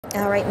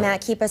All right,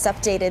 Matt, keep us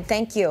updated.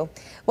 Thank you.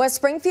 West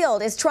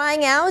Springfield is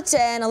trying out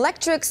an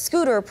electric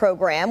scooter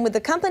program with the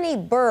company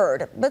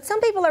Bird. But some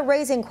people are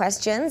raising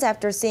questions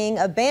after seeing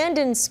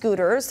abandoned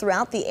scooters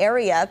throughout the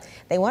area.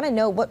 They want to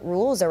know what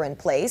rules are in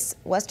place.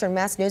 Western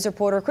Mass News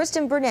reporter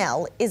Kristen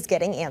Burnell is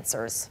getting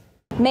answers.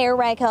 Mayor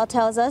Reichel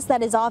tells us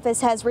that his office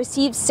has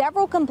received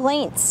several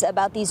complaints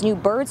about these new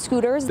Bird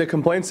scooters. The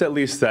complaints, at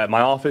least that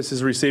my office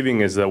is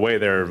receiving, is the way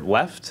they're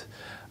left.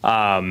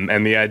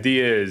 And the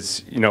idea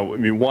is,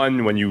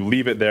 one, when you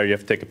leave it there, you have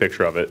to take a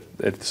picture of it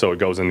so it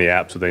goes in the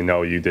app so they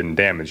know you didn't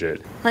damage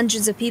it.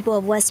 Hundreds of people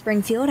of West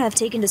Springfield have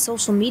taken to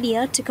social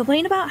media to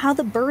complain about how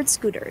the Bird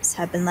scooters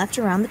have been left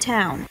around the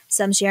town.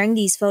 Some sharing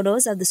these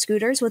photos of the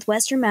scooters with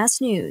Western Mass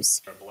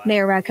News.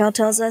 Mayor Reichel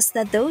tells us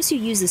that those who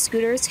use the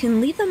scooters can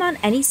leave them on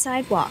any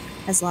sidewalk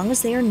as long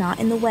as they are not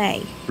in the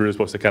way. We're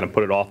supposed to kind of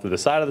put it off to the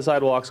side of the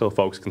sidewalk so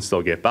folks can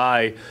still get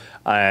by.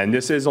 And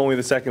this is only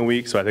the second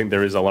week, so I think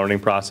there is a learning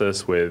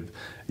process with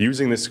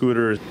using the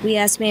scooters. We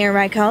asked Mayor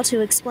Reichel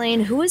to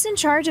explain who is in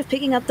charge of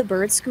picking up the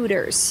Bird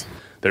scooters.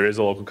 There is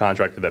a local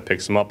contractor that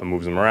picks them up and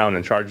moves them around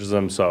and charges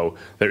them, so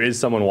there is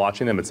someone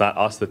watching them. It's not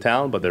us, the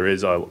town, but there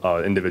is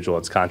an individual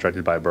that's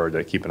contracted by Bird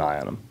to keep an eye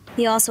on them.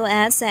 He also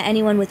adds that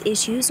anyone with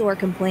issues or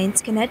complaints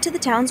can head to the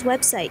town's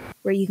website,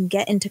 where you can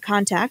get into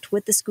contact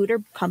with the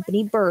scooter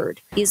company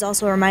Bird. He is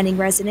also reminding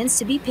residents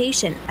to be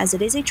patient, as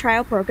it is a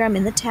trial program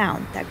in the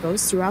town that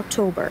goes through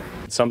October.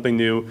 It's something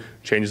new.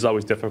 Change is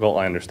always difficult.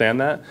 I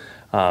understand that.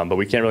 But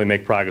we can't really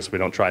make progress if we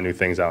don't try new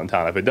things out in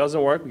town. If it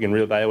doesn't work, we can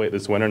reevaluate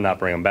this winter and not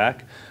bring them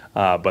back.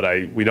 But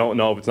we don't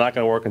know if it's not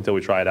going to work until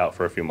we try it out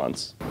for a few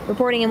months.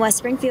 Reporting in West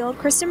Springfield,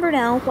 Kristen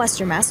Burnell,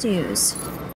 Western Mass News.